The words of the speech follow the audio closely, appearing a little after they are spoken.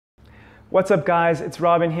What's up guys, it's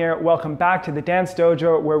Robin here. Welcome back to the Dance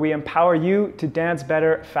Dojo, where we empower you to dance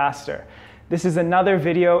better, faster. This is another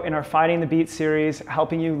video in our Finding the Beat series,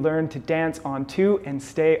 helping you learn to dance on two and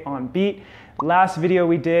stay on beat. Last video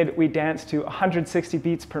we danced to 160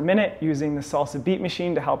 beats per minute using the Salsa Beat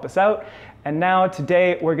Machine to help us out. And now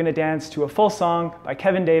today we're gonna dance to a full song by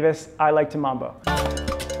Kevin Davis, I Like to Mambo.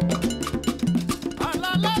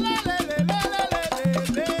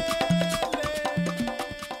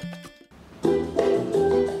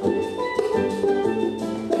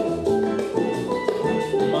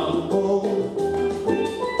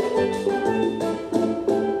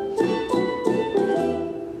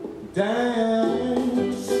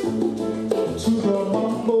 Dance to the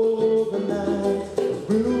mambo the night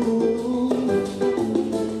through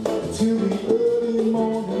till the early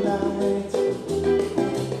morning light.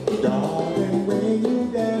 Darling, when you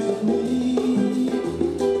dance with me,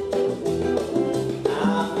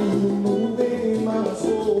 I feel moving in my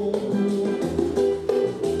soul.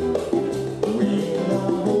 When I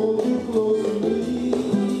hold you close to me,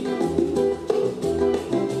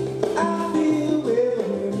 I feel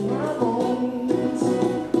rhythm in my bones.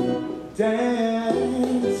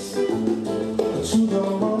 Dance to the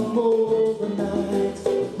mambo the night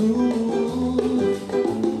through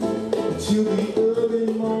till the early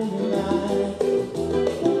morning light.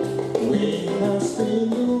 When I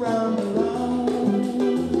spin you round and round,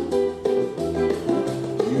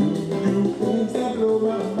 you do things that blow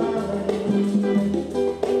my mind.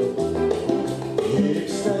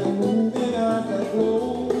 Hips that move and eyes that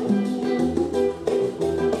glow,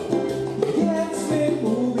 gets me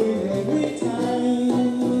moving every time.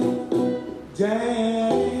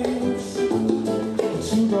 Dance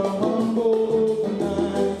to the mambo the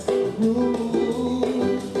night through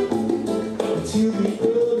till the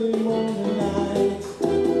early morning light.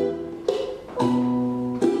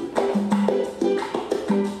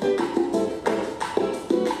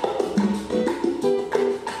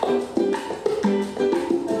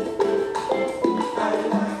 I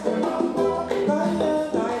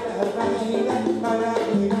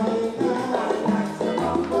like the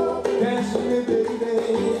mambo, dance with me,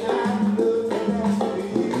 baby. I love to dance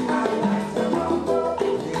with you. I like the mambo.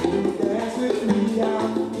 When you dance with me, I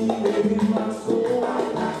feel it in my soul. I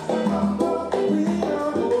like the mambo. When I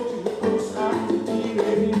hold you close, I feel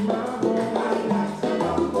it in my bones. I like the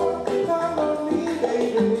mambo. Come on me,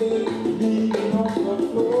 baby, leaning on the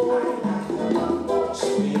floor. I like the mambo.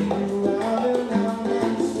 Spin you round and round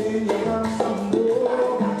and spin you round some more. I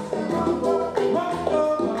like the mambo. Mambo,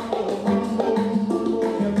 mambo, mambo, mambo,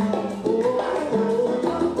 yeah, mambo. I like the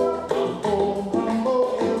mambo. Mambo, mambo,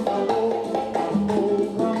 yeah, mambo. Mambo,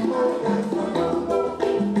 mambo, yeah, mambo.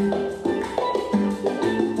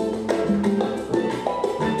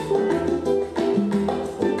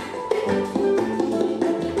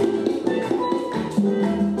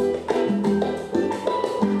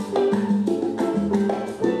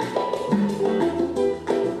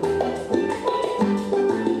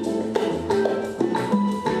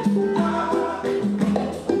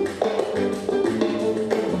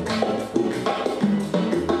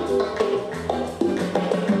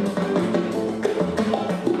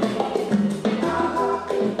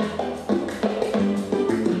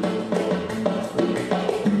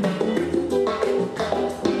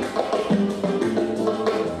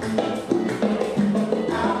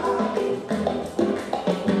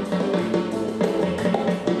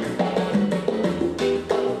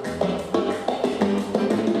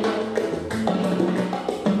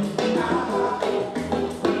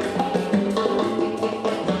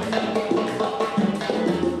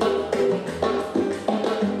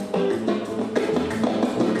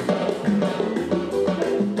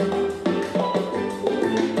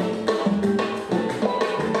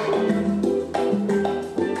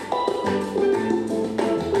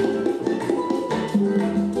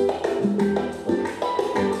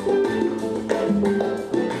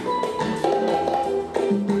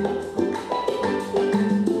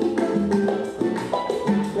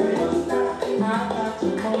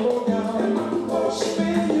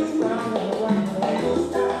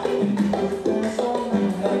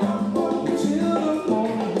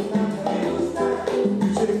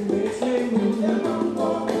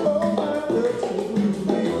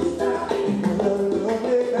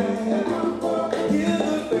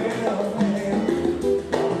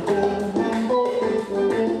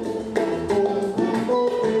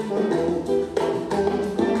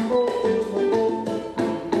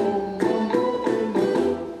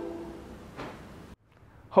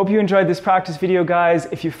 Hope you enjoyed this practice video, guys.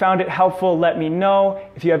 If you found it helpful, let me know.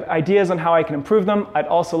 If you have ideas on how I can improve them, I'd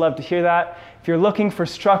also love to hear that. If you're looking for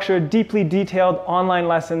structured, deeply detailed online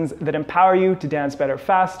lessons that empower you to dance better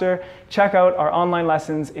faster, check out our online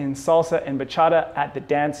lessons in salsa and bachata at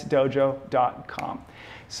thedancedojo.com.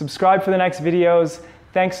 Subscribe for the next videos.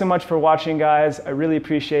 Thanks so much for watching, guys. I really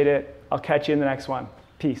appreciate it. I'll catch you in the next one.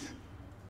 Peace.